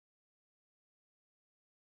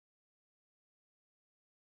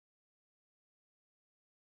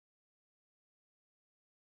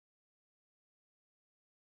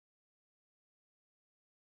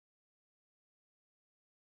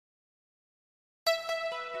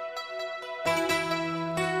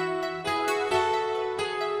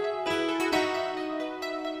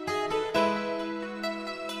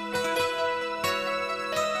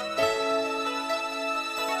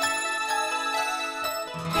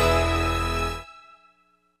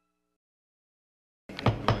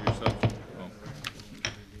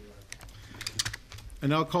I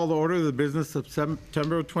now call to order the business of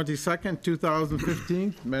September 22nd,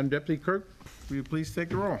 2015. Madam Deputy Clerk, will you please take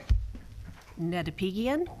the roll?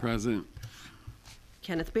 Nedepigian, Present.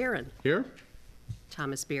 Kenneth Barron, Here?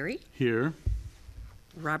 Thomas Berry, Here.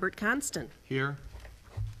 Robert Constant, Here.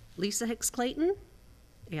 Lisa Hicks Clayton,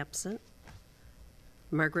 absent,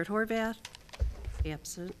 Margaret Horvath,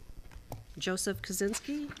 absent, Joseph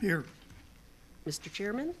Kaczynski. Here. Mr.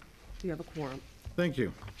 Chairman, you have a quorum. Thank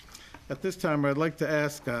you. At this time, I'd like to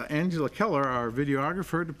ask Angela Keller, our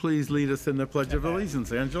videographer, to please lead us in the Pledge of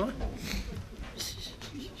Allegiance. Angela?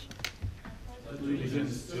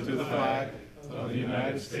 Allegiance to the flag of the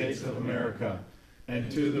United States of America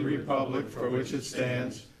and to the republic for which it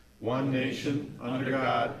stands, one nation, under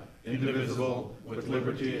God, indivisible, with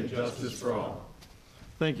liberty and justice for all.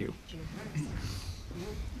 Thank you.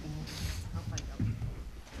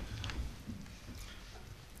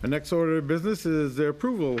 Our next order of business is the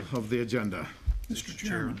approval of the agenda. Mr.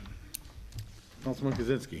 Chairman, Councilman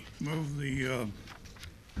Kaczynski. move the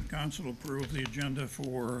council approve the agenda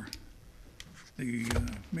for the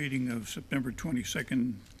meeting of September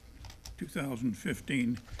 22nd,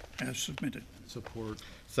 2015, as submitted. Support.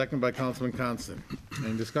 Second by Councilman Constant.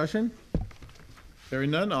 Any discussion? Hearing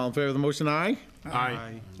none, all in favor of the motion, aye?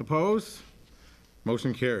 Aye. Opposed?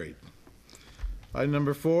 Motion carried. Item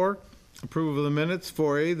number 4, approval of the minutes.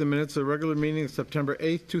 4A, the minutes of the regular meeting of September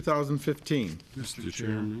 8th, 2015. Mr.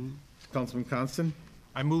 Chairman. Councilman Constant.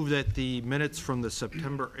 I move that the minutes from the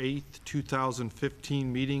September 8th,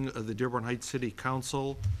 2015 meeting of the Dearborn Heights City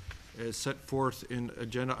Council as set forth in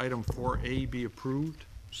agenda item 4A be approved.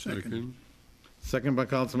 Second. Second by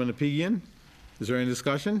Councilman Apigian. Is there any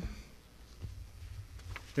discussion?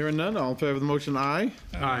 Hearing none, all in favor of the motion, aye?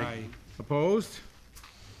 Aye. Opposed?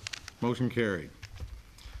 Motion carried.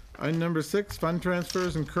 Item number 6, fund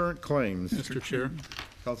transfers and current claims. Mr. Chair,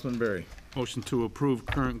 Councilman Berry. Motion to approve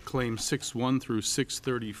current claims 6-1 through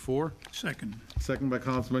 634. second. Second by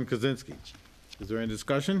Councilman Kaczynski. Is there any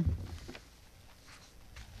discussion?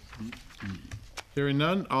 Hearing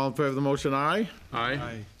none, all in favor of the motion, aye?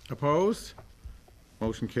 Aye. Opposed?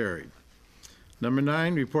 Motion carried. Number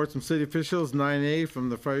 9, reports from city officials. 9A from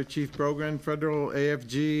the Fire Chief Brogan, Federal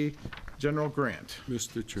AFG General Grant.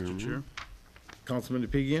 Mr. Chairman. Chair. Councilman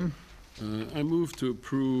Apigian. I move to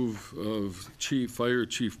approve of Fire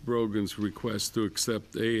Chief Brogan's request to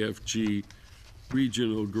accept AFG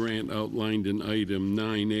regional grant outlined in item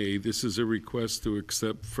 9A. This is a request to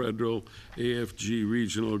accept federal AFG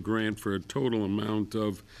regional grant for a total amount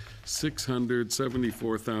of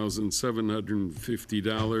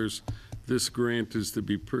 $674,750. This grant is to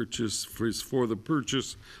be purchased for the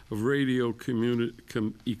purchase of radio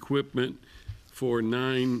equipment for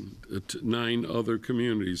nine other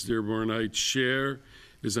communities. Dearborn Heights' share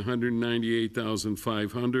is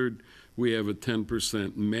 $198,500. We have a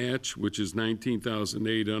 10% match, which is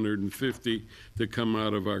 $19,850 to come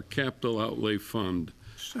out of our capital outlay fund.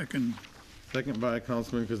 Second. Second by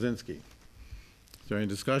Councilman Kaczynski. Is there any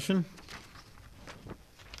discussion?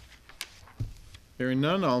 Hearing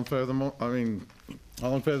none, all in favor of the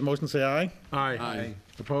all in favor of the motion, say aye. Aye.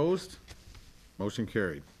 Opposed? Motion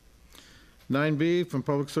carried. 9B from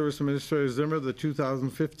Public Service Administrator Zimmer, the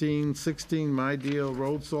 2015-16 My Deal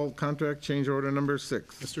Road Salt Contract Change Order Number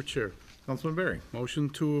 6. Mr. Chair, Councilman Berry. motion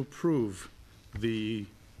to approve the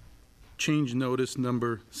change notice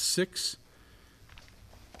number 6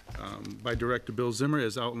 by Director Bill Zimmer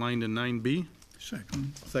as outlined in 9B.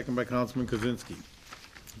 Second. Second by Councilman Kaczynski.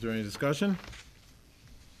 Is there any discussion?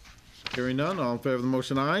 Hearing none, all in favor of the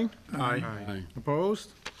motion, aye. Aye. Opposed?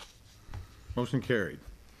 Motion carried.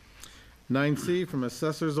 9C from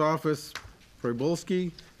Assessor's Office,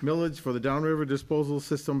 Pribulski, millage for the downriver disposal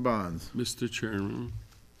system bonds. Mr. Chairman.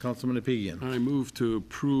 Councilman Apigian. I move to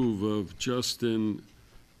approve of Justin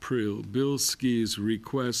Prilbilski's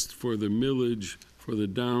request for the millage for the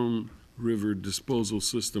downriver disposal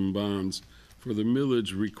system bonds for the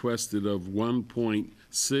millage requested of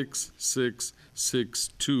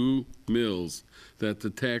 1.6662 mils, that the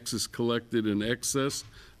taxes collected in excess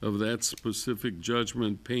of that specific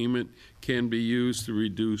judgment payment can be used to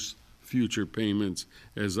reduce future payments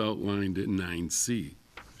as outlined in 9C.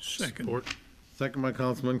 Second. Support. Second by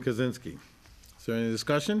Councilman Kaczynski. Is there any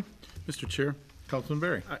discussion? Mr. Chair, Councilman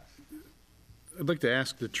Berry. I'd like to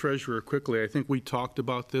ask the treasurer quickly. I think we talked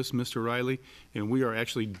about this, Mr. Riley, and we are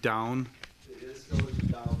actually down. It is still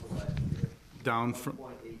down from last year. Down from 1.8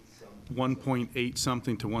 something. 1.8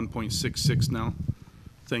 something to 1.66 now.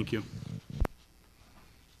 Thank you.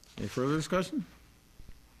 Any further discussion?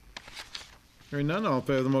 Hearing none, all in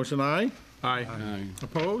favor of the motion, aye. Aye. Aye.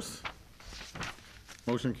 Opposed?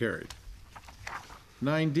 Motion carried.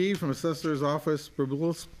 9D from Assessor's Office,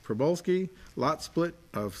 Probulski, lot split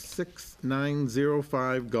of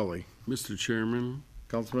 6905 Gully. Mr. Chairman,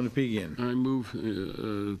 Councilman Apigian. I move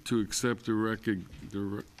to accept the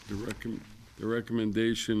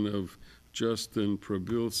recommendation of Justin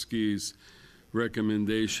Probulski's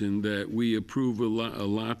recommendation that we approve a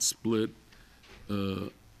lot split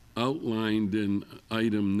outlined in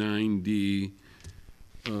item 9D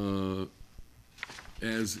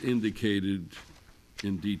as indicated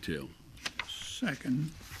in detail. Second.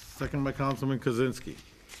 Second by Councilman Kozinski. Is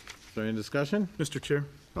there any discussion? Mr. Chair?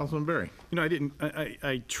 Councilman Berry. You know,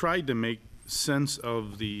 I tried to make sense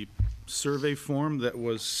of the survey form that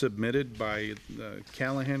was submitted by the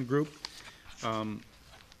Callahan Group.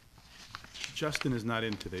 Justin is not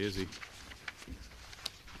in today, is he?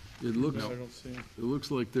 It looks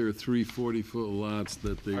like there are three 40-foot lots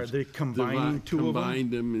that they. Are they combining two of them? Combined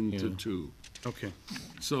them into Yeah. two. Okay.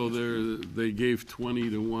 So they gave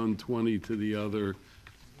 20 to one, 20 to the other,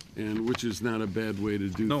 and which is not a bad way to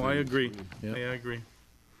do things. No, I agree. Yeah. I agree.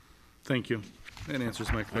 Thank you. That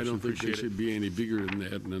answers my I question. don't think they Appreciate it. should be any bigger than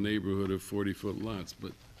that in a neighborhood of 40-foot lots,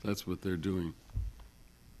 but that's what they're doing.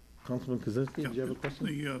 Councilman Kozinski, did you have a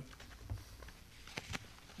question?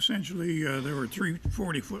 Essentially, there were three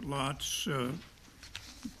 40-foot lots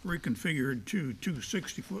reconfigured to two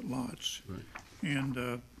 60-foot lots. Right.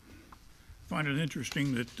 And find it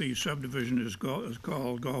interesting that the subdivision is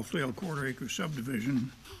called Golfdale Quarter Acre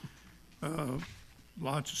Subdivision.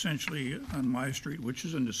 Lots essentially on my street, which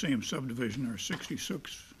is in the same subdivision, are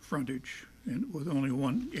 66 frontage and with only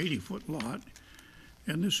one 80-foot lot.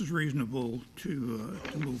 And this is reasonable to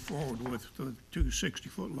move forward with the two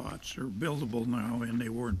 60-foot lots. They're buildable now, and they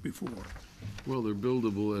weren't before. Well, they're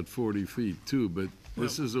buildable at 40 feet too, but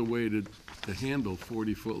this is a way to handle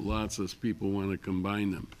 40-foot lots as people want to combine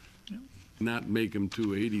them. Yeah. Not make them two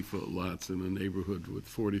 80-foot lots in a neighborhood with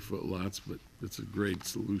 40-foot lots, but it's a great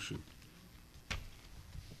solution.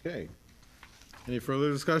 Okay. Any further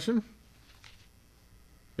discussion?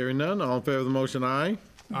 Hearing none, all in favor of the motion, aye.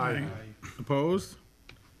 Aye. Opposed?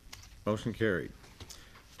 Motion carried.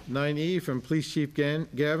 9E from Police Chief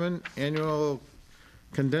Gavin, annual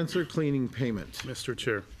condenser cleaning payment. Mr.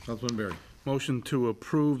 Chair, Councilman Berry. motion to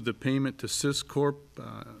approve the payment to Syscorp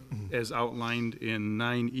as outlined in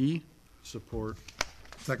 9E. Support.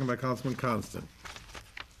 Second by Councilman Constant.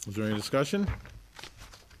 Is there any discussion?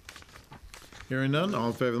 Hearing none, all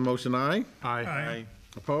in favor of the motion, aye. Aye.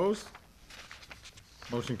 Opposed?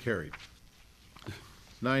 Motion carried.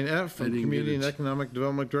 9F I from didn't get Community and it. Economic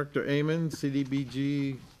Development Director Amen,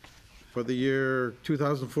 CDBG for the year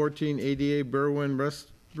 2014 ADA Berwyn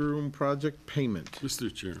Restroom Project payment.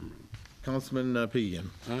 Mr. Chairman, Councilman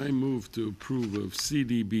Pigian. I move to approve of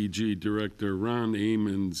CDBG Director Ron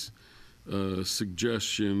Amon's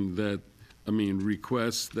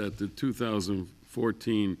request that the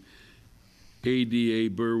 2014 ADA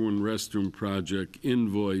Berwyn Restroom Project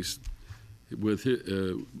invoice with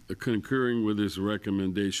concurring with his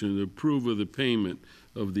recommendation to approve of the payment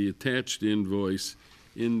of the attached invoice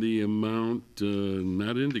in the amount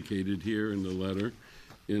not indicated here in the letter,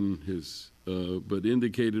 in his, but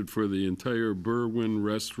indicated for the entire Berwyn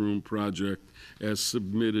restroom project as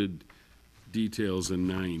submitted, details in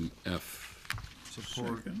 9F.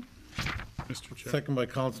 Support. Second. Mr. Chair. Second by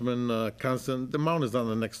Councilman Constant. The amount is on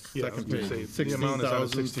the next Yeah, I was second gonna page. say, the amount is on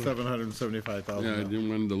 16,775,000. Yeah, I didn't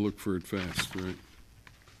want him to look for it fast, right?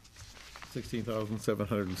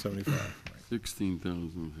 16,775.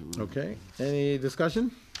 16,000. Okay, any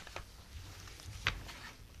discussion?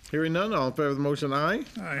 Hearing none, all in favor of the motion, aye.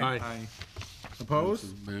 Aye.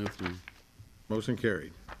 Opposed? Bathroom. Motion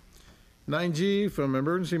carried. 9G from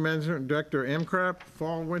Emergency Management Director AMCRAP,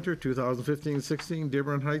 Fall Winter 2015-16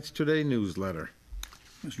 Dearborn Heights Today newsletter.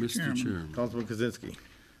 Mr. Mr. Chairman, Chairman. Councilman Kozinski.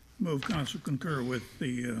 move council concur with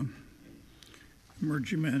the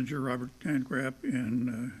emergency manager, Robert Cancrap,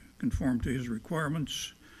 and conform to his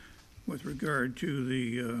requirements with regard to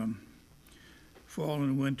the fall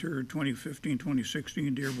and winter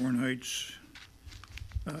 2015-2016 Dearborn Heights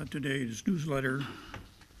today's newsletter.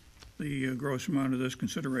 The gross amount of this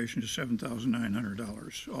consideration is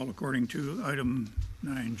 $7,900, all according to item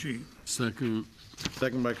 9G. Second.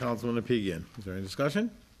 Second by Councilman Apigian. Is there any discussion?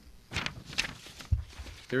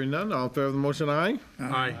 Hearing none, all in favor of the motion, aye.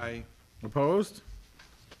 Aye. Opposed?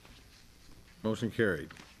 Motion carried.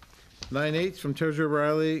 9H from Treasurer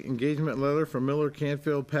Riley, engagement letter from Miller,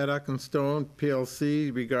 Canfield, Paddock and Stone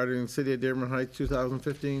PLC regarding City of Dearborn Heights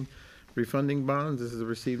 2015 refunding bonds. This is a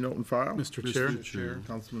received note and file. Mr. Chair, Mr. Chair.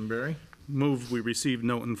 Councilman Berry. move we receive,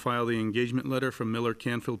 note, and file the engagement letter from Miller,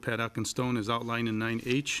 Canfield, Paddock and Stone as outlined in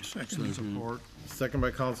 9H. Second. Support. Second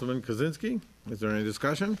by Councilman Kozinski. Is there any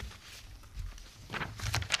discussion?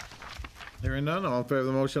 Hearing none, all in favor of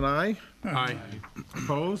the motion, aye. Aye.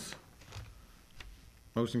 Opposed?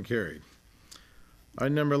 Motion carried.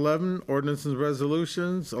 Item number 11, ordinances and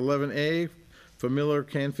resolutions. 11A for Miller,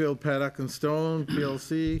 Canfield, Paddock, and Stone,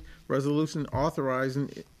 PLC, resolution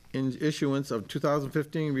authorizing issuance of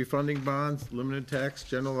 2015 refunding bonds, limited tax,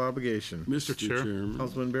 general obligation. Mr. Chair. Chairman.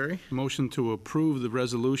 Councilman Berry? Motion to approve the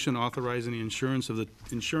resolution authorizing the issuance of the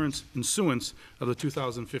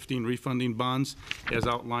 2015 refunding bonds as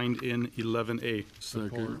outlined in 11A.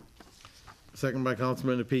 Second. Second by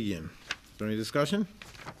Councilman Apigian. Is there any discussion?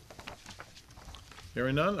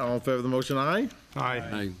 Hearing none, all in favor of the motion, aye.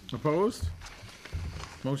 Aye. Opposed?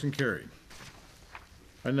 Motion carried.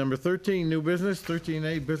 Item number 13, new business,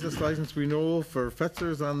 13A, business license renewal for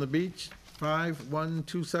Fetzer's on the Beach,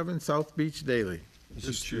 5127 South Beach Daily.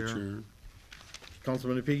 Mr. Chair.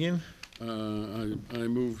 Councilman Apigian? I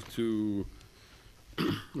move to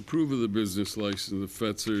approve of the business license of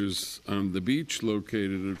Fetzer's on the Beach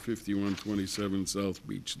located at 5127 South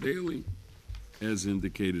Beach Daily, as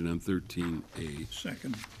indicated on 13A.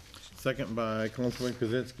 Second. Second by Councilman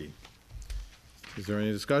Kozinski. Is there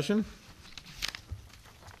any discussion?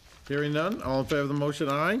 Hearing none, all in favor of the motion,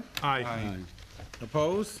 aye. Aye.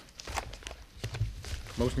 Opposed?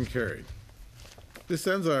 Motion carried. This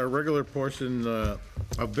ends our regular portion of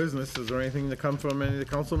business. Is there anything to come from any of the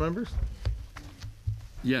council members?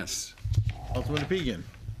 Yes. Councilman Apigian?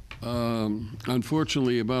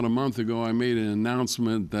 Unfortunately, about a month ago, I made an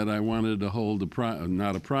announcement that I wanted to hold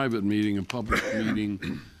not a private meeting, a public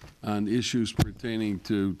meeting on issues pertaining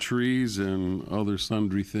to trees and other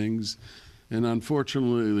sundry things. And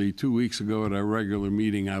unfortunately, 2 weeks ago at our regular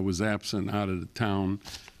meeting, I was absent out of the town,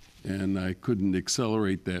 and I couldn't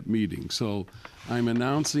accelerate that meeting. So I'm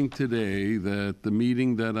announcing today that the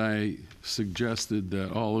meeting that I suggested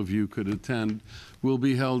that all of you could attend will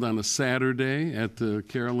be held on a Saturday at the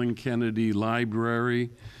Carolyn Kennedy Library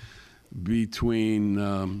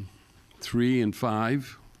between 3 and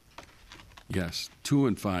 5. Yes, 2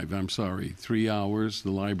 and 5, I'm sorry, 3 hours.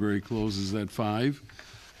 The library closes at 5.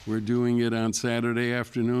 We're doing it on Saturday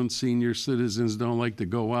afternoon. Senior citizens don't like to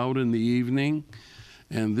go out in the evening,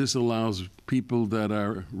 and this allows people that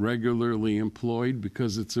are regularly employed,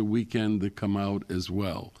 because it's a weekend, to come out as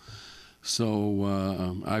well.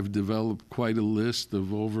 So I've developed quite a list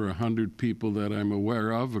of over 100 people that I'm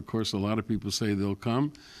aware of. Of course, a lot of people say they'll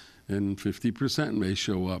come, and 50% may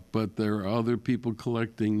show up, but there are other people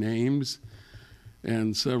collecting names,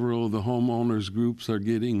 and several of the homeowners groups are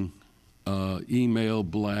getting email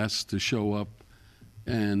blasts to show up,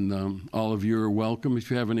 and all of you are welcome. If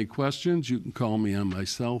you have any questions, you can call me on my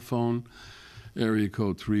cell phone, area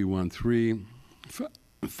code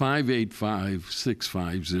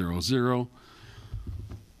 313-585-6500.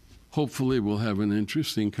 Hopefully we'll have an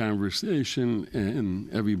interesting conversation, and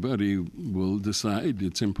everybody will decide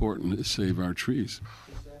it's important to save our trees.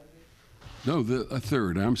 No, the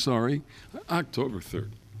 3rd, I'm sorry, October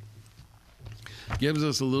 3rd. Gives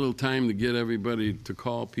us a little time to get everybody to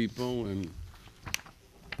call people, and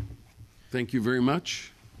thank you very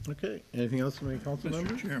much. Okay, anything else from any council Mr.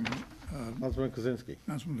 members? Chairman, Councilman Kozinski?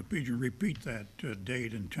 Councilman Apigian, repeat that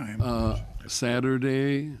date and time.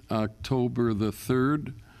 Saturday, October the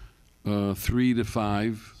 3rd, 3 to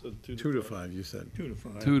 5. 2 to 5, you said. 2 to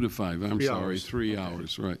 5. 2 to 5, I'm 3 sorry, hours. 3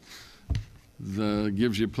 hours, right.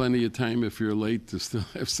 Gives you plenty of time if you're late to still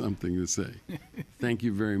have something to say. Thank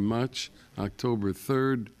you very much. October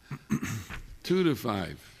 3rd, 2 to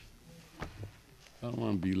 5. I don't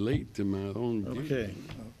want to be late to my own gig. Okay.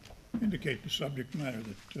 Indicate the subject matter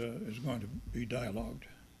that is going to be dialogued.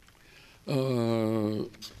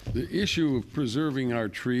 The issue of preserving our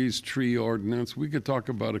trees, tree ordinance, we could talk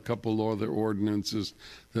about a couple other ordinances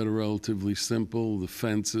that are relatively simple. The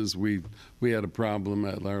fences, we had a problem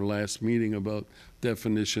at our last meeting about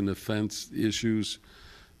definition of fence issues.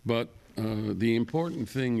 But the important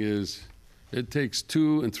thing is it takes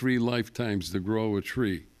 2 and 3 lifetimes to grow a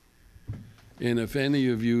tree. And if any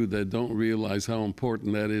of you that don't realize how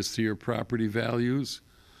important that is to your property values,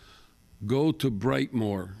 go to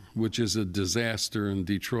Brightmoor, which is a disaster in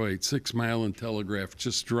Detroit, 6 Mile and Telegraph.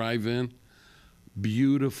 Just drive in.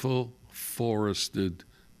 Beautiful forested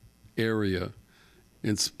area.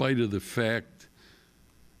 In spite of the fact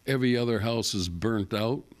every other house is burnt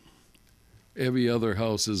out, every other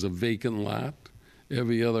house is a vacant lot,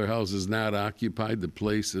 every other house is not occupied, the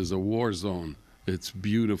place is a war zone. It's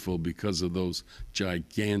beautiful because of those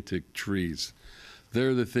gigantic trees.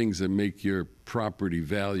 They're the things that make your property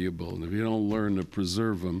valuable. And if you don't learn to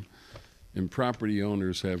preserve them, and property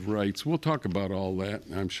owners have rights, we'll talk about all that.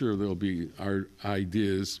 I'm sure there'll be our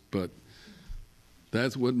ideas, but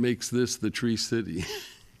That's what makes this the Tree City,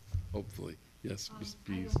 hopefully. Yes, Ms. I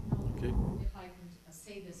Pease. don't Okay. know if I can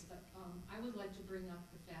say this, but I would like to bring up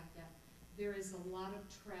the fact that there is a lot of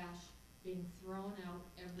trash being thrown out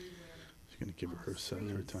everywhere. She's gonna give her her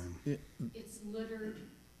time. It's littered,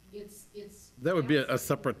 it's. That would be a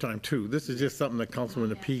separate time, too. This is just something that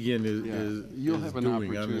Councilman Apigian Yeah, is you'll have an doing on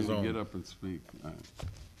opportunity his to own. get up and speak.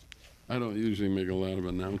 I don't usually make a lot of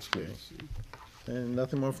announcements. And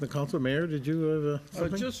nothing more from the council. Mayor, did you have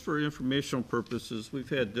something? Just for informational purposes, we've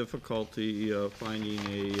had difficulty finding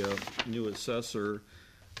a new assessor.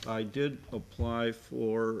 I did apply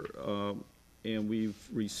for, and we've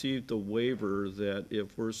received a waiver that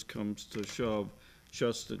if worse comes to shove,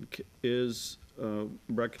 Justin is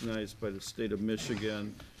recognized by the state of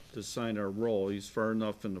Michigan to sign our role. He's far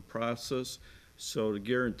enough in the process. So to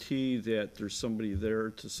guarantee that there's somebody there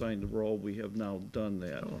to sign the role, we have now done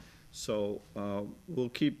that. So we'll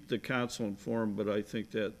keep the council informed, but I think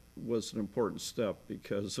that was an important step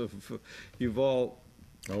because of, you've all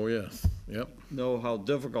Oh, yes. Yep. know how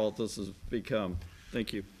difficult this has become.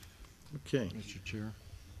 Thank you. Okay. Mr. Chair.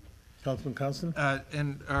 Councilman Constant?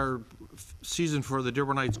 And our season for the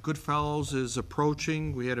Dearborn Heights Goodfellows is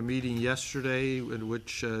approaching. We had a meeting yesterday in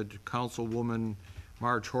which Councilwoman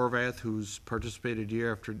Marge Horvath, who's participated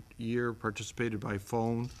year after year, participated by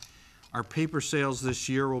phone. Our paper sales this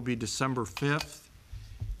year will be December 5th.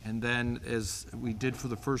 And then, as we did for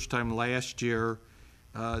the first time last year,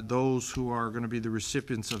 those who are going to be the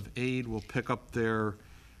recipients of aid will pick up their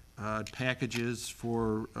packages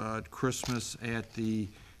for Christmas at the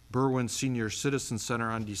Berwyn Senior Citizen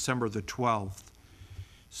Center on December the 12th.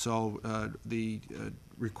 So the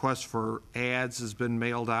request for ads has been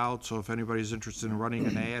mailed out, so if anybody's interested in running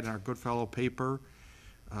an ad in our Goodfellow paper,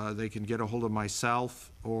 they can get a hold of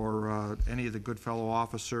myself or any of the Goodfellow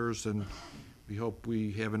officers, and we hope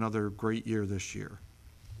we have another great year this year.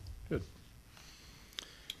 Good.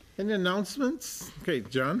 Any announcements? Okay,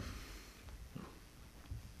 John?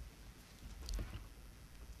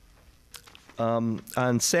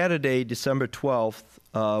 On Saturday, December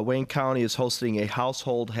 12th, Wayne County is hosting a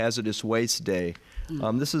Household Hazardous Waste Day.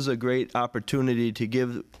 This is a great opportunity to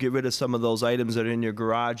get rid of some of those items that are in your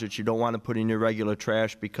garage that you don't want to put in your regular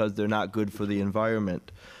trash because they're not good for the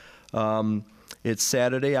environment. It's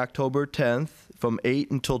Saturday, October 10th, from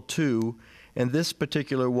 8 until 2, and this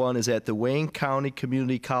particular one is at the Wayne County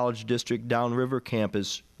Community College District Downriver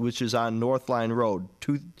Campus, which is on North Line Road,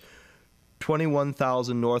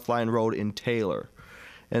 21,000 North Line Road in Taylor.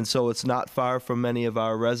 And so it's not far from many of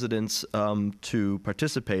our residents to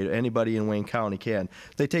participate. Anybody in Wayne County can.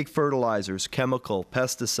 They take fertilizers, chemical,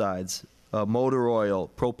 pesticides, motor oil,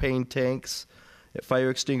 propane tanks, fire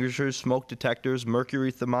extinguishers, smoke detectors,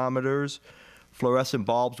 mercury thermometers, fluorescent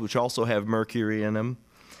bulbs, which also have mercury in them.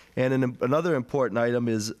 And another important item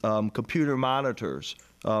is computer monitors,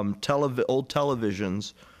 old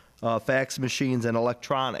televisions, fax machines, and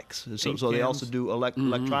electronics. So they also do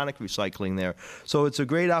electronic recycling there. So it's a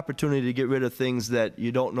great opportunity to get rid of things that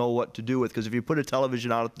you don't know what to do with, because if you put a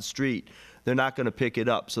television out at the street, they're not going to pick it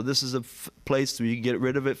up. So this is a place where you can get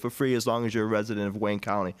rid of it for free as long as you're a resident of Wayne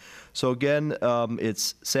County. So again,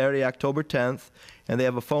 it's Saturday, October 10th, and they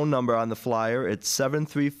have a phone number on the flyer. It's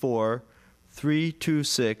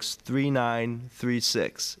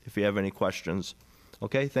 734-326-3936 if you have any questions.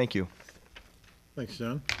 Okay, thank you. Thanks,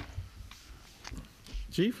 John.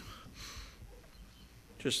 Chief?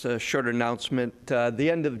 Just a short announcement. The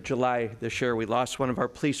end of July this year, we lost one of our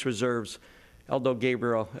police reserves, Eldo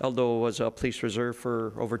Gabriel. Eldo was a police reserve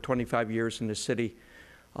for over 25 years in the city.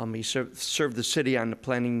 He served the city on the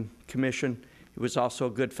planning commission. He was also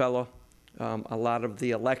a good fellow. A lot of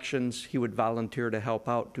the elections, he would volunteer to help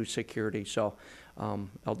out, do security. So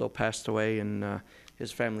Eldo passed away, and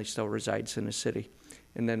his family still resides in the city.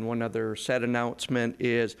 And then one other sad announcement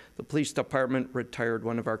is the police department retired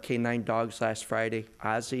one of our K9 dogs last Friday,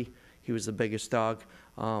 Ozzy. He was the biggest dog.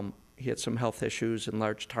 He had some health issues,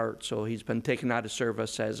 enlarged heart, so he's been taken out of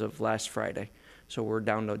service as of last Friday. So we're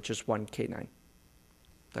down to just one K9.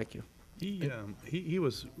 Thank you. He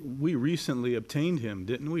was, we recently obtained him,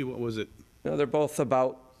 didn't we? What was it? No, they're both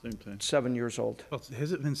about Same time. 7 years old. Oh,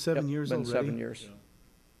 has it been 7 Yep, years been already? 7 years.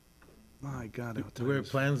 My God. how Do we have times-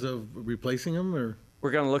 plans of replacing them, or? We're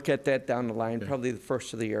going to look at that down the line, Okay. probably the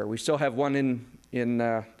first of the year. We still have one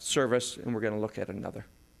in service, and we're going to look at another.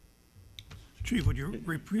 Chief, would you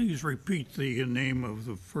please repeat the name of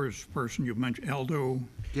the first person you mentioned, Aldo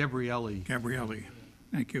Gabrielli, Gabrielli?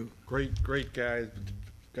 Thank you. great guy,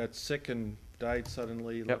 got sick and died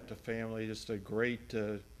suddenly, left a family, just a great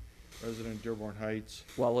resident of Dearborn Heights.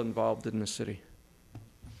 Well involved in the city.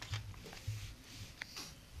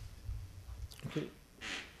 Okay.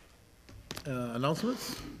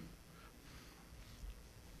 Announcements?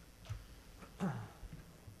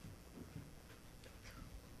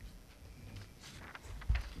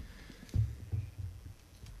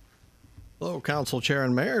 Hello, Council Chair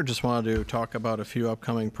and Mayor. Just wanted to talk about a few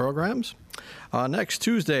upcoming programs. Next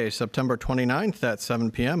Tuesday, September 29th at 7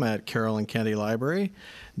 p.m. at Carroll Kennedy Library,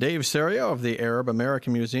 Dave Serio of the Arab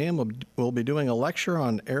American Museum will be doing a lecture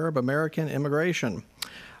on Arab American immigration.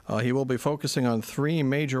 He will be focusing on 3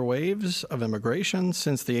 major waves of immigration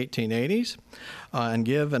since the 1880s and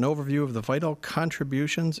give an overview of the vital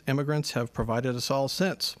contributions immigrants have provided us all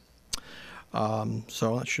since.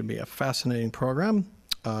 So that should be a fascinating program.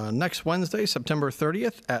 Next Wednesday, September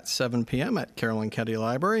 30th at 7 p.m. at Carroll Kennedy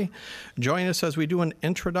Library. Join us as we do an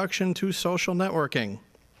introduction to social networking.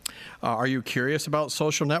 Are you curious about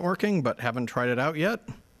social networking but haven't tried it out yet?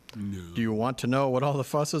 No. Do you want to know what all the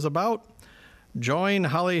fuss is about? Join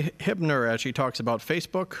Holly Hibner as she talks about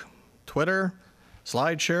Facebook, Twitter,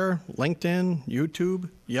 SlideShare, LinkedIn, YouTube,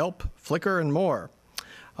 Yelp, Flickr, and more.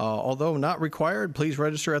 Although not required, please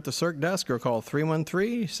register at the CERC desk or call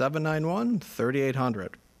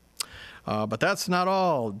 313-791-3800. But that's not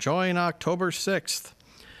all. Join October 6th,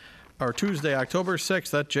 or Tuesday, October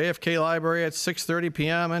 6th at JFK Library at 6:30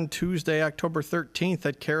 p.m. and Tuesday, October 13th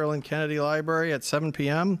at Carroll Kennedy Library at 7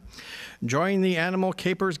 p.m. Join the Animal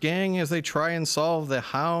Capers gang as they try and solve the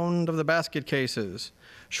Hound of the Basket cases.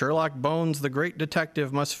 Sherlock Bones, the great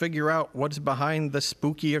detective, must figure out what's behind the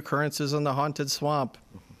spooky occurrences in the haunted swamp.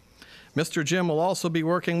 Mr. Jim will also be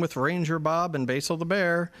working with Ranger Bob and Basil the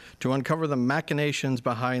Bear to uncover the machinations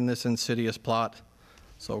behind this insidious plot.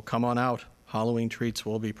 So come on out. Halloween treats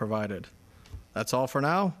will be provided. That's all for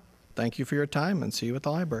now. Thank you for your time, and see you at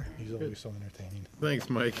the library. He's always so entertaining. Thanks,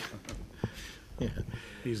 Mike. Yeah.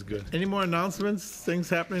 He's good. Any more announcements, things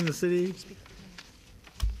happening in the city?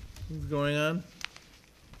 What's going on?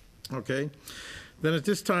 Okay. Then at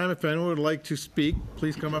this time, if anyone would like to speak,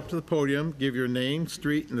 please come up to the podium, give your name,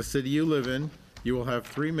 street, and the city you live in. You will have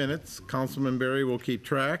 3 minutes. Councilman Berry will keep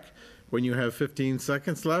track. When you have 15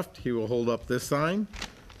 seconds left, he will hold up this sign.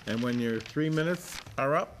 And when your 3 minutes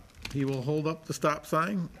are up, he will hold up the stop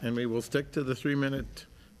sign, and we will stick to the 3-minute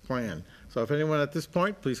plan. So if anyone at this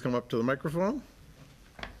point, please come up to the microphone.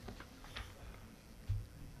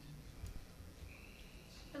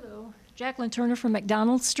 Hello, Jacqueline Turner from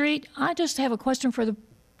McDonald Street. I just have a question for the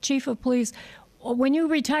Chief of Police. When you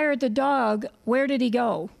retired the dog, where did he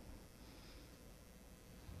go?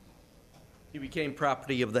 He became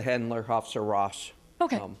property of the handler, Officer Ross.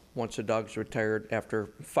 Okay. Once the dog's retired, after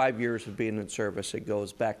 5 years of being in service, it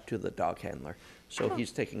goes back to the dog handler. So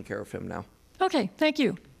he's taking care of him now. Okay, thank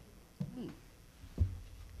you.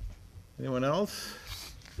 Anyone else?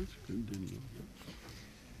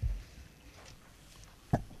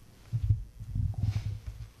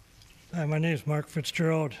 Hi, my name is Mark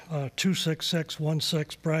Fitzgerald,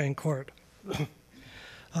 26616 Bryan Court.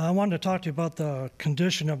 I wanted to talk to you about the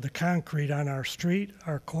condition of the concrete on our street,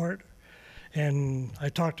 our court. And I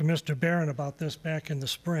talked to Mr. Barron about this back in the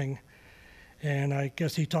spring. And I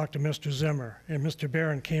guess he talked to Mr. Zimmer. And Mr.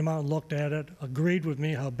 Barron came out and looked at it, agreed with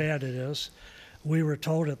me how bad it is. We were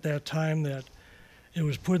told at that time that it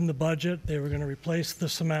was put in the budget, they were going to replace the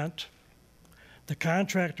cement. The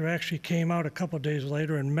contractor actually came out a couple of days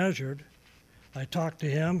later and measured. I talked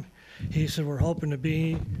to him. He said, we're hoping to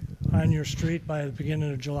be on your street by the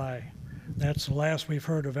beginning of July. That's the last we've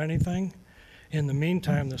heard of anything. In the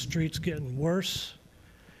meantime, the street's getting worse.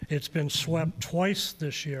 It's been swept twice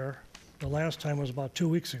this year. The last time was about 2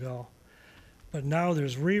 weeks ago. But now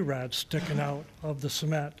there's re-rods sticking out of the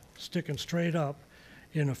cement, sticking straight up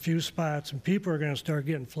in a few spots, and people are going to start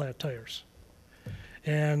getting flat tires.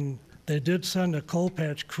 And they did send a coal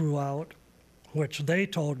patch crew out, which they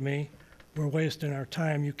told me we're wasting our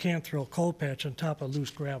time. You can't throw coal patch on top of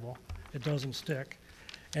loose gravel. It doesn't stick.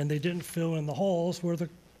 And they didn't fill in the holes where the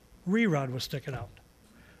re-rod was sticking out.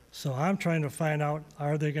 So I'm trying to find out,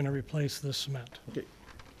 are they going to replace this cement? Okay.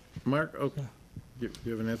 Mark, okay. Do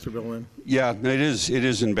you have an answer, Bill Lynn? Yeah, it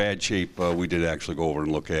is in bad shape. We did actually go over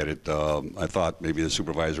and look at it. I thought maybe the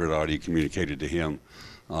supervisor had already communicated to him.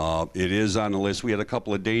 It is on the list. We had a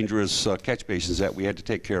couple of dangerous catch basins that we had to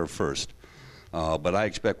take care of first. But I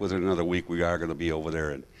expect within another week we are going to be over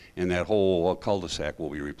there, and that whole cul-de-sac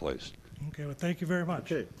will be replaced. Okay, well, thank you very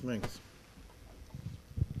much. Okay, thanks.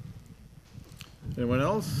 Anyone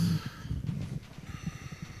else?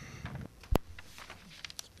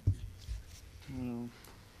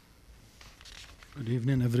 Good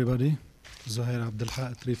evening, everybody. Zahir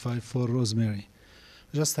Abdelhaq, 354 Rosemary.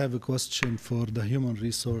 Just have a question for the Human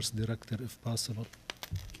Resource Director, if possible.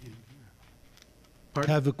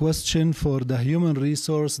 Pardon? Have a question for the Human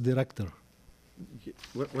Resource Director.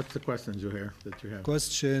 What's the question, Zuhair, that you have?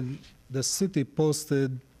 Question, the city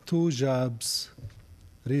posted 2 jobs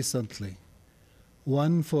recently.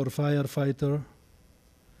 One for firefighter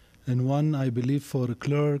and one, I believe, for a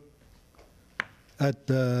clerk at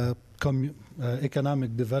the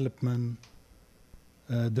Economic Development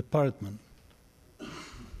Department.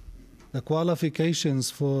 The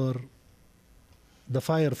qualifications for the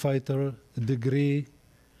firefighter, degree,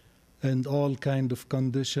 and all kind of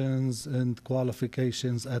conditions and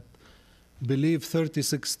qualifications at, believe,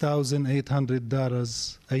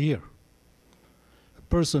 $36,800 a year. A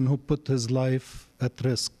person who put his life at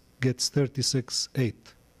risk gets $36,800.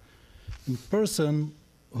 A person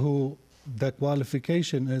who the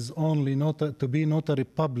qualification is only to be notary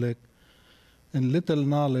public and little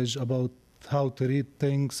knowledge about how to read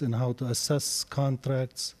things and how to assess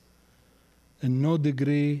contracts, and no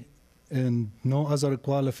degree and no other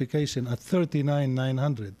qualification at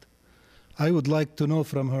 $39,900. I would like to know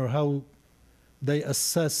from her how they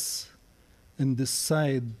assess and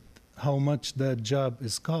decide how much that job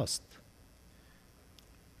is cost.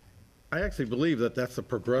 I actually believe that that's a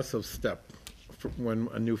progressive step for when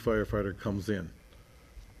a new firefighter comes in,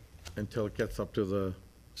 until it gets up to the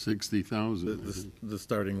 60,000. the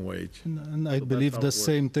starting wage. And I So that's believe how the it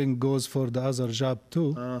same thing goes for the other job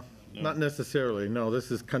too. Not necessarily, no,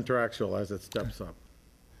 this is contractual as it steps up.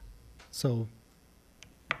 So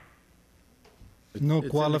It's no in the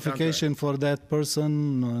qualification for that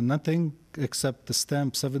person, nothing except the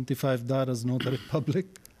stamp $75 notary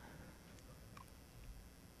public.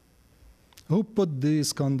 Who put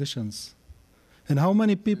these conditions? And how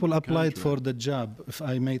many people applied for the job, if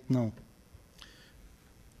I may know?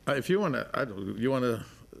 If you want to, you want to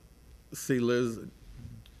see Liz, do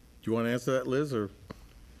you want to answer that, Liz, or?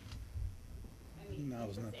 Now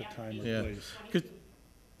is not the time or Yeah. place. 'Cause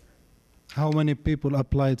How many people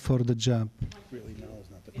applied for the job? Really, now is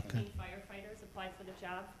not the time. 15 firefighters applied for the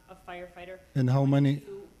job of firefighter. And how many?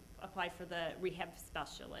 22 applied for the rehab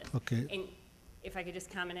specialist. Okay. And if I could just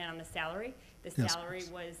comment on the salary, the Yes, salary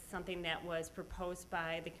please. was something that was proposed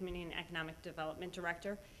by the Community and Economic Development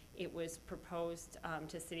Director. It was proposed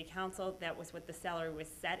to City Council. That was what the salary was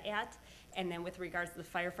set at. And then with regards to the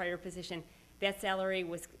firefighter position, that salary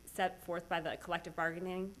was set forth by the collective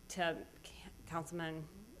bargaining. To Councilman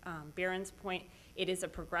Barron's point, it is a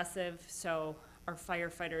progressive, so our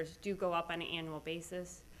firefighters do go up on an annual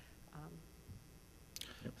basis.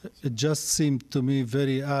 It just seemed to me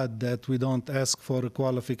very odd that we don't ask for a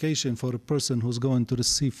qualification for a person who's going to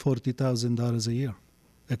receive $40,000 a year,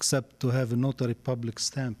 except to have a notary public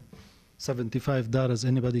stamp. $75,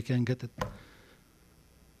 anybody can get it.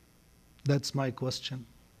 That's my question.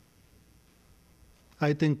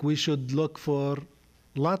 I think we should look for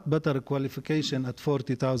a lot better qualification at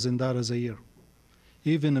 $40,000 a year,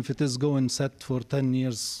 even if it is going set for 10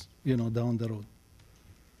 years, down the road.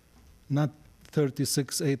 Not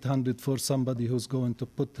 $36,800 for somebody who's going to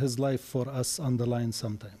put his life for us on the line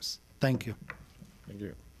sometimes. Thank you. Thank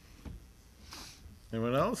you.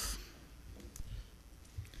 Anyone else?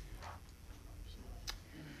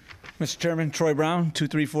 Mr. Chairman, Troy Brown,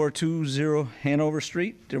 23420 Hanover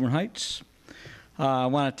Street, Dearborn Heights. I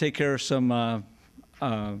want to take care of some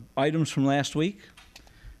items from last week.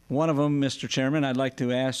 One of them, Mr. Chairman, I'd like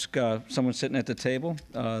to ask someone sitting at the table,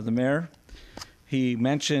 the mayor. He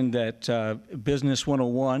mentioned that Business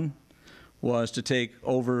 101 was to take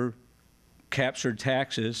over captured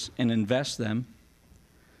taxes and invest them,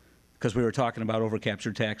 because we were talking about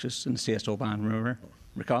over-captured taxes in the CSO bond, remember?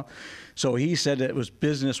 Recall? So he said that it was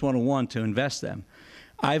Business 101 to invest them.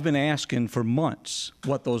 I've been asking for months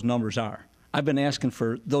what those numbers are. I've been asking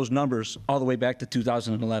for those numbers all the way back to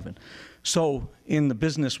 2011. So in the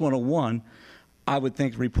Business 101, I would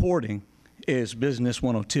think reporting is Business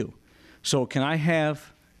 102. So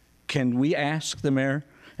can we ask the mayor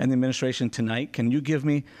and the administration tonight, can you give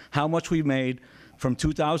me how much we made from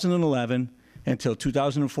 2011 until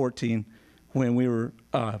 2014 when we were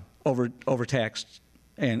overtaxed,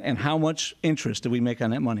 and how much interest did we make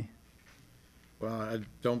on that money? Well, I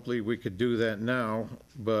don't believe we could do that now,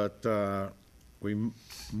 but we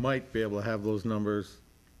might be able to have those numbers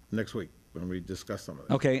next week when we discuss some of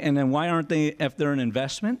it. Okay, and then why aren't they, if they're an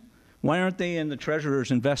investment, why aren't they in the treasurer's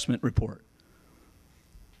investment report?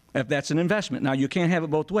 If that's an investment. Now, you can't have it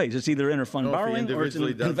both ways. It's either interfund borrowing or it's an If he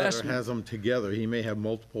individually does that or investment. has them together, he may have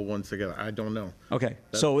multiple ones together. I don't know. Okay,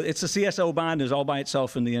 so it's a CSO bond is all by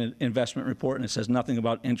itself in the investment report, and it says nothing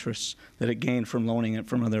about interests that it gained from loaning it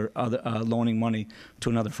from other loaning money to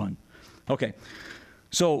another fund. Okay,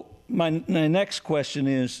 so my next question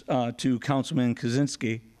is to Councilman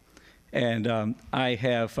Kaczynski, and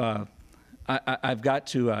I've got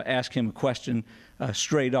to ask him a question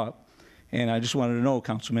straight up. And I just wanted to know,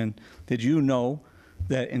 Councilman, did you know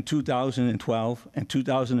that in 2012 and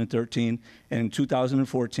 2013 and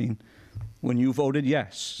 2014, when you voted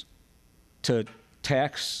yes to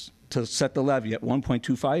set the levy at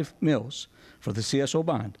 1.25 mils for the CSO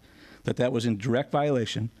bond, that was in direct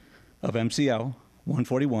violation of MCL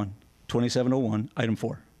 141-2701, item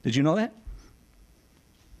 4? Did you know that?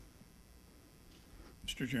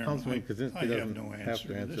 Mr. Chairman, Councilman Kaczynski I have doesn't no have answer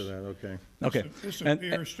to to answer this. that, okay. Okay. This And-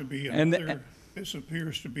 appears to be and- another, this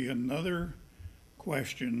appears to be another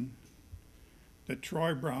question that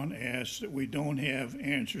Troy Brown asked that we don't have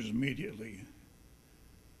answers immediately,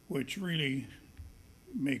 which really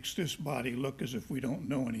makes this body look as if we don't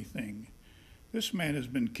know anything. This man has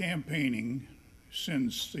been campaigning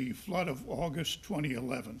since the flood of August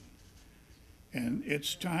 2011. And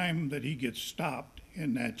it's time that he gets stopped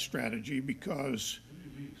in that strategy because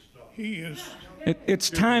he is. It's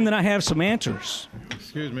time that I have some answers.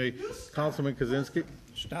 Excuse me, Councilman Kaczynski.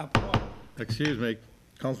 Stop. Excuse me,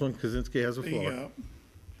 Councilman Kaczynski has the floor.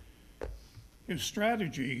 His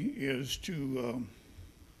strategy is to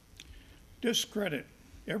discredit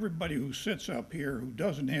everybody who sits up here who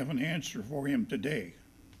doesn't have an answer for him today.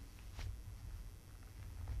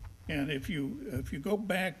 And if you go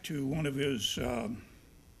back to one of his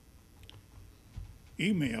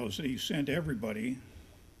emails that he sent everybody,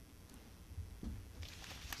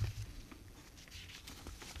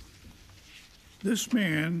 this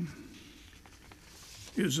man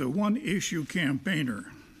is a one-issue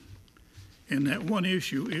campaigner, and that one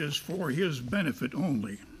issue is for his benefit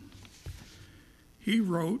only. He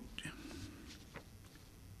wrote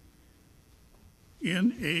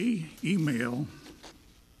in a email,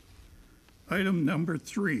 item number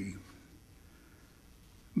 3,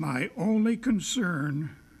 my only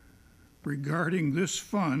concern regarding this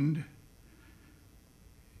fund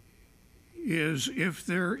is if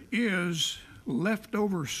there is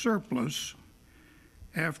leftover surplus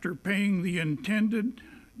after paying the intended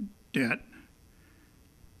debt,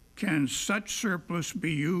 can such surplus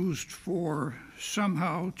be used for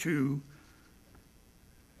somehow to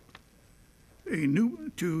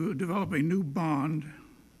develop a new bond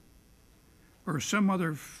or some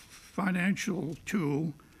other financial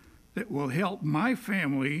tool that will help my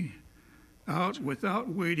family out without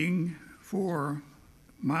waiting for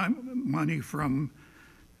my money from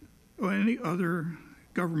any other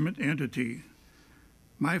government entity.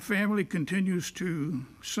 My family continues to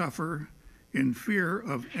suffer in fear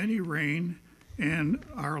of any rain, and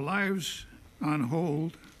our lives are on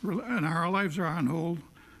hold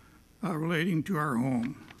relating to our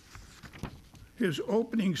home. His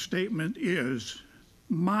opening statement is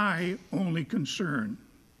my only concern.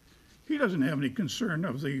 He doesn't have any concern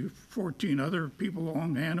of the 14 other people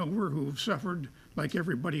along Hanover who've suffered like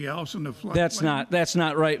everybody else in the flood. That's not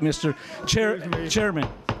right, Mr. Chairman.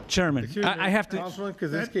 I have to. Councilman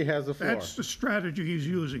Kaczynski has the floor. That's the strategy he's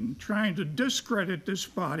using, trying to discredit this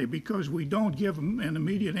body because we don't give him an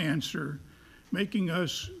immediate answer, making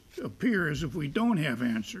us appear as if we don't have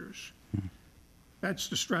answers. That's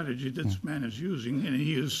the strategy this man is using, and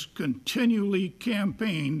he has continually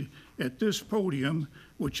campaigned at this podium,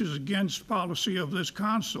 which is against policy of this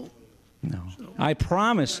council. No, I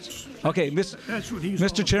promised. Okay, That's what he's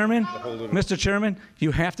Mr. Chairman,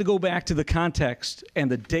 you have to go back to the context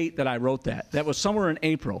and the date that I wrote that. That was somewhere in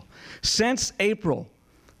April. Since April,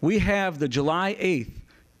 we have the July 8th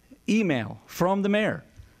email from the mayor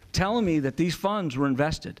telling me that these funds were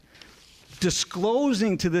invested,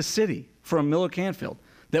 disclosing to the city from Miller Canfield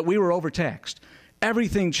that we were overtaxed.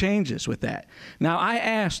 Everything changes with that. Now, I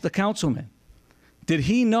asked the councilman, did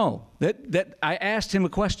he know that I asked him a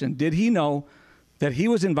question? Did he know that he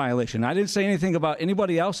was in violation? I didn't say anything about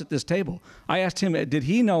anybody else at this table. I asked him, did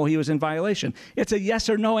he know he was in violation? It's a yes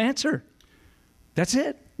or no answer. That's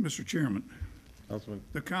it. Mr. Chairman,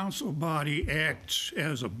 the council body acts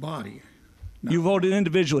as a body. You voted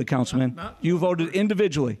individually, Councilman. You voted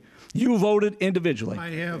individually. You voted individually.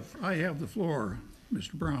 I have the floor,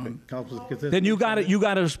 Mr. Brown. Then you got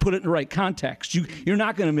to put it in the right context. You're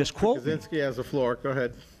not going to misquote me. Kaczynski has the floor. Go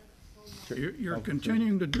ahead. You're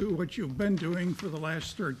continuing to do what you've been doing for the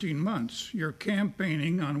last 13 months. You're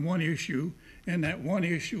campaigning on one issue, and that one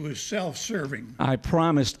issue is self-serving. I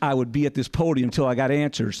promised I would be at this podium until I got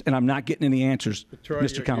answers, and I'm not getting any answers, Troy,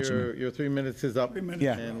 Mr. Councilman. Your 3 minutes is up.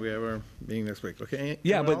 Yeah. And we have our meeting next week. Okay.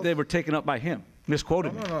 Yeah, but they were taken up by him,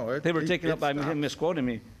 misquoted me. No. They were taken up by him misquoting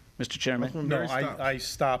me, Mr. Chairman. No, I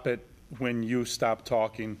stop it when you stop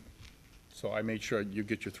talking, so I made sure you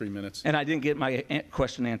get your 3 minutes. And I didn't get my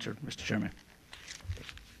question answered, Mr. Chairman.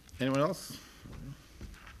 Anyone else?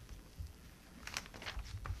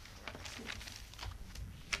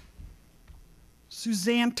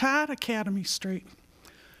 Suzanne Todd, Academy Street.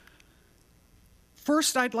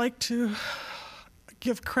 First, I'd like to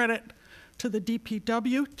give credit to the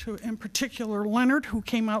DPW, in particular Leonard, who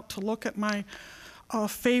came out to look at my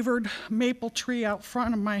favored maple tree out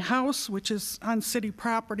front of my house, which is on city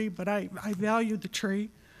property, but I value the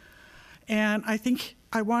tree. And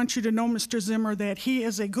I want you to know, Mr. Zimmer, that he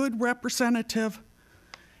is a good representative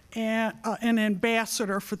and an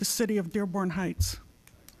ambassador for the city of Dearborn Heights.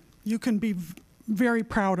 You can be very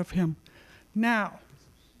proud of him. Now,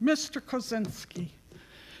 Mr. Kozinski,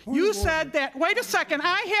 you said that, wait a second,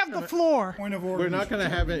 I have the floor. Point of order. We're not going to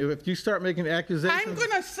have it. If you start making accusations. I'm going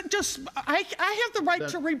to just, I have the right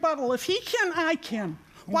to rebuttal. If he can, I can.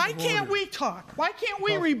 Why can't we talk? Why can't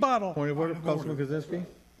we rebuttal? Point of order, Councilman Kozinski.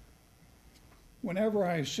 Whenever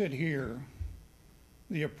I sit here,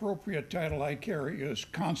 the appropriate title I carry is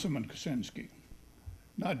Councilman Kozinski,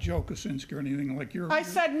 not Joe Kozinski or anything like your. I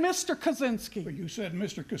said Mr. Kozinski. But you said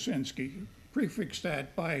Mr. Kozinski. Prefix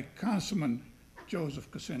that by Councilman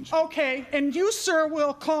Joseph Kozinski. Okay, and you, sir,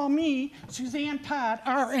 will call me Suzanne Todd,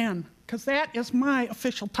 RN, because that is my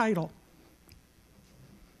official title.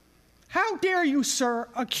 How dare you, sir,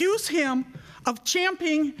 accuse him of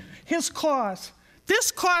championing his cause?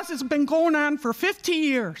 This cause has been going on for 50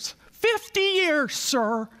 years. 50 years,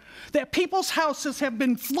 sir, that people's houses have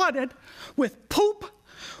been flooded with poop,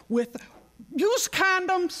 with used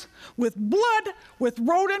condoms, with blood, with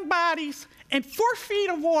rodent bodies, and 4 feet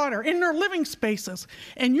of water in their living spaces.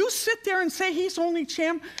 And you sit there and say he's only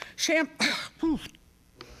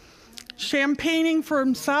campaigning for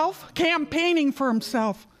himself.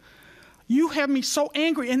 You have me so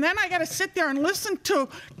angry. And then I got to sit there and listen to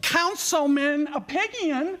Councilman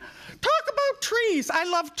opinion talk about trees. I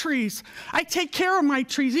love trees. I take care of my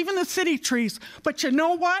trees, even the city trees. But you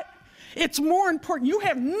know what? It's more important. You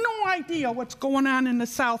have no idea what's going on in the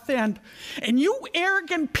South End. And you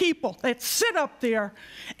arrogant people that sit up there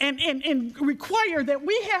and require that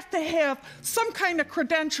we have to have some kind of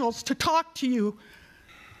credentials to talk to you,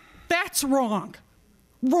 that's wrong.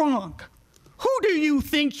 Wrong. Who do you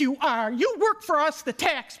think you are? You work for us, the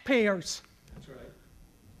taxpayers. That's right.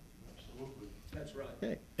 Absolutely. That's right.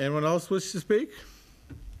 Okay. Anyone else wish to speak?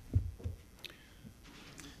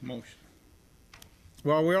 Motion.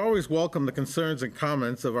 While we always welcome the concerns and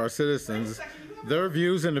comments of our citizens, their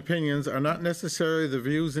views and opinions are not necessarily the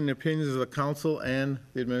views and opinions of the council and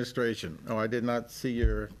the administration. Oh, I did not see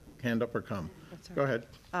your hand up or come. Go ahead.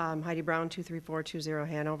 Heidi Brown,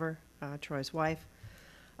 23420 Hanover, Troy's wife.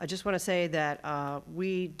 I just want to say that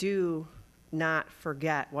we do not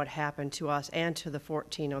forget what happened to us and to the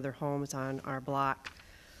 14 other homes on our block.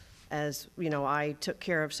 As you know, I took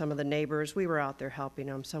care of some of the neighbors. We were out there helping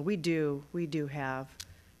them. So we do have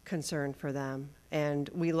concern for them, and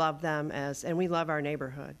we love them and we love our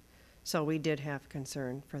neighborhood. So we did have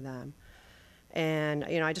concern for them. And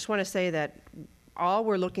I just want to say that all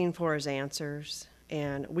we're looking for is answers,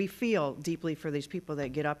 and we feel deeply for these people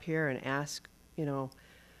that get up here and ask.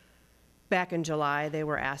 Back in July, they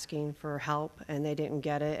were asking for help and they didn't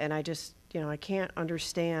get it, and I just, I can't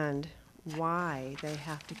understand why they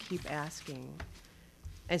have to keep asking.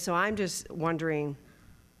 And so I'm just wondering,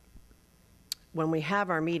 when we have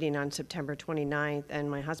our meeting on September 29th and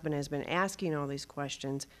my husband has been asking all these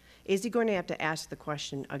questions, is he going to have to ask the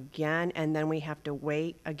question again and then we have to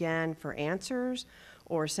wait again for answers?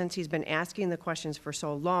 Or since he's been asking the questions for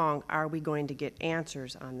so long, are we going to get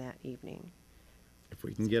answers on that evening? If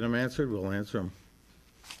we can get them answered, we'll answer them.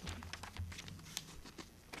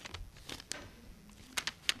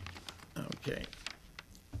 Okay.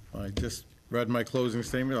 I just read my closing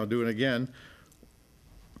statement. I'll do it again.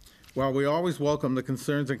 While we always welcome the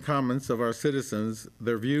concerns and comments of our citizens,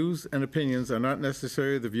 their views and opinions are not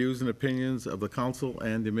necessarily the views and opinions of the council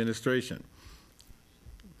and the administration.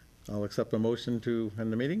 I'll accept a motion to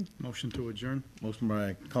end the meeting. Motion to adjourn. Motion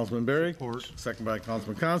by Councilman Berry. Support. Second by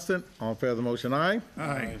Councilman Constant. All in favor of the motion, aye.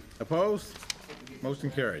 Aye. Opposed? Motion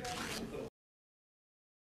carried.